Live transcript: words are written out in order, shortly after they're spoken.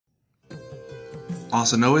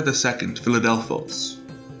Arsinoe II Philadelphus.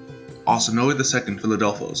 Arsinoe II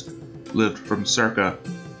Philadelphus lived from circa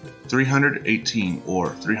 318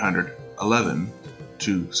 or 311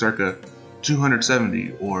 to circa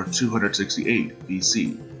 270 or 268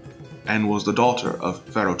 BC, and was the daughter of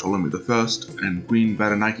Pharaoh Ptolemy I and Queen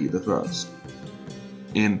Berenike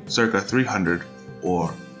I. In circa 300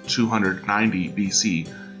 or 290 BC,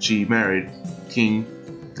 she married King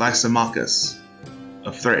Lysimachus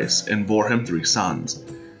of Thrace and bore him 3 sons.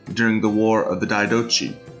 During the War of the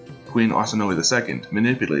Diadochi, Queen Arsinoe II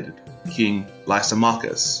manipulated King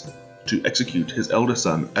Lysimachus to execute his eldest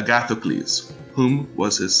son Agathocles, whom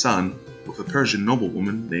was his son with a Persian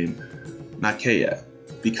noblewoman named Nicaea,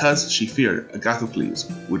 because she feared Agathocles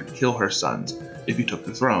would kill her sons if he took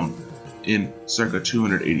the throne. In circa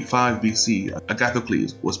 285 BC,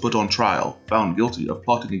 Agathocles was put on trial, found guilty of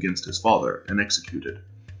plotting against his father, and executed.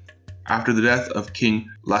 After the death of King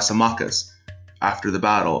Lysimachus, after the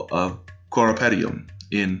Battle of Corupedium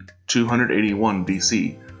in 281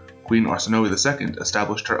 BC, Queen Arsinoe II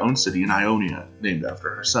established her own city in Ionia, named after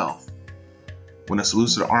herself. When a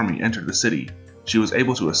Seleucid army entered the city, she was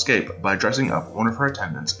able to escape by dressing up one of her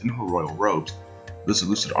attendants in her royal robes. The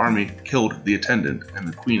Seleucid army killed the attendant, and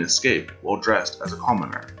the queen escaped while dressed as a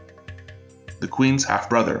commoner. The queen's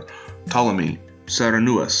half-brother, Ptolemy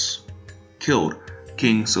Ceraunus, killed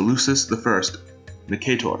King Seleucus I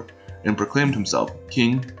Nicator and proclaimed himself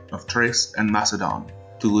king of Thrace and Macedon.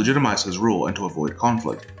 To legitimize his rule and to avoid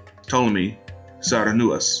conflict, Ptolemy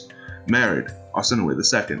Ceraunus married Arsinoe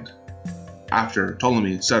II. After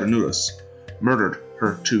Ptolemy Ceraunus murdered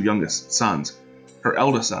her 2 youngest sons, her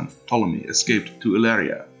eldest son, Ptolemy, escaped to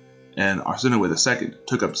Illyria, and Arsinoe II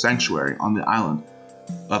took up sanctuary on the island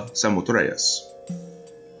of Samothrace.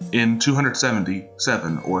 In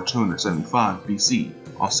 277 or 275 BC,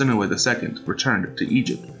 Arsinoe II returned to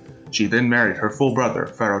Egypt. She then married her full brother,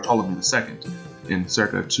 Pharaoh Ptolemy II, in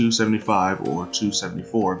circa 275 or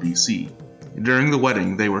 274 BC. During the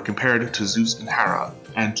wedding, they were compared to Zeus and Hera,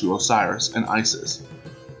 and to Osiris and Isis.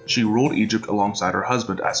 She ruled Egypt alongside her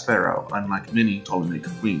husband as pharaoh, unlike many Ptolemaic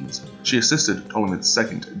queens. She assisted Ptolemy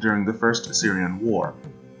II during the First Assyrian War,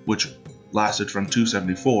 which lasted from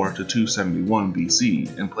 274 to 271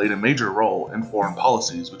 BC and played a major role in foreign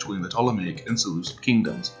policies between the Ptolemaic and Seleucid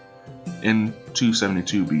kingdoms. In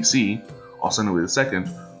 272 BC, Arsinoe II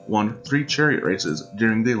won 3 chariot races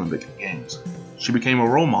during the Olympic Games. She became a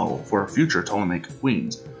role model for future Ptolemaic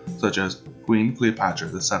queens, such as Queen Cleopatra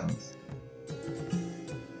VII.